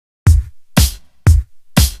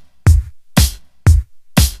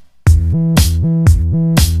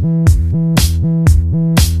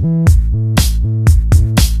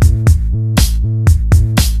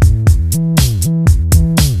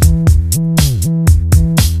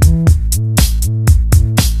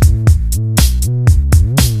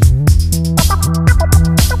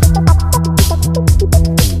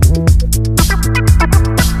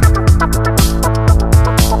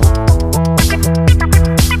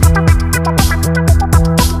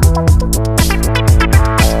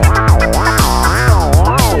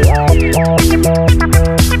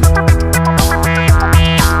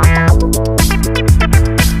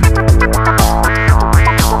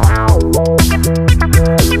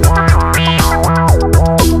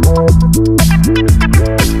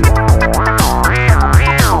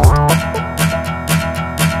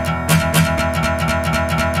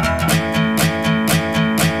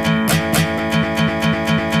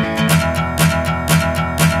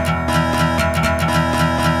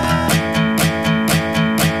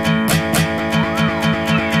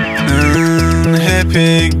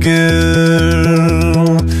Unhappy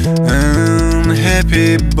girl,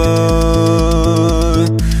 unhappy boy,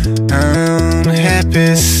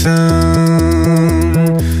 unhappy son,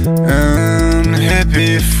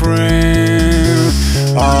 unhappy friend,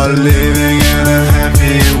 all living in a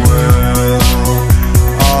happy world,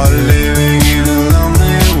 all living in a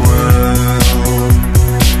lonely world.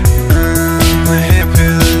 Unhappy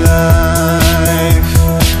life,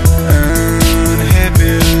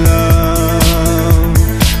 unhappy love,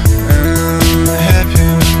 unhappy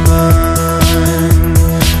mind,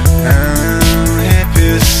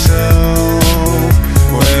 unhappy soul.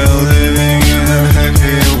 We're living in a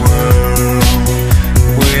happy world,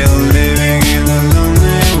 we're living in a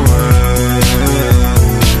lonely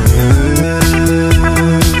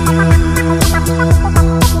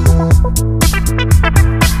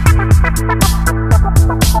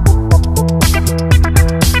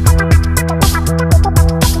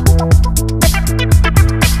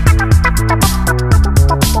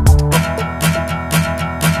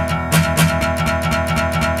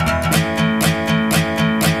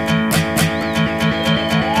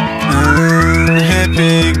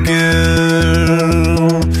unhappy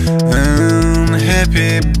girl,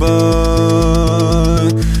 unhappy boy,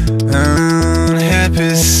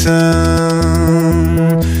 unhappy son,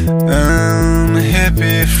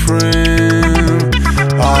 unhappy friend,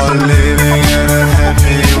 all living in a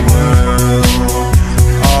happy world,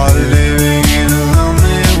 all living in a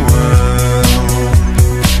lonely world.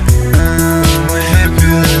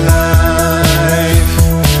 Unhappy life,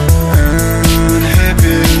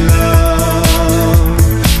 unhappy love,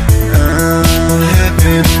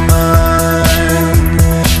 unhappy mind,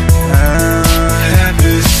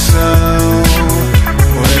 unhappy soul.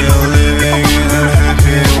 We're living in a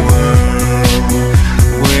happy world,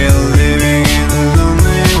 we're living in a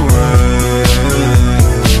lonely world.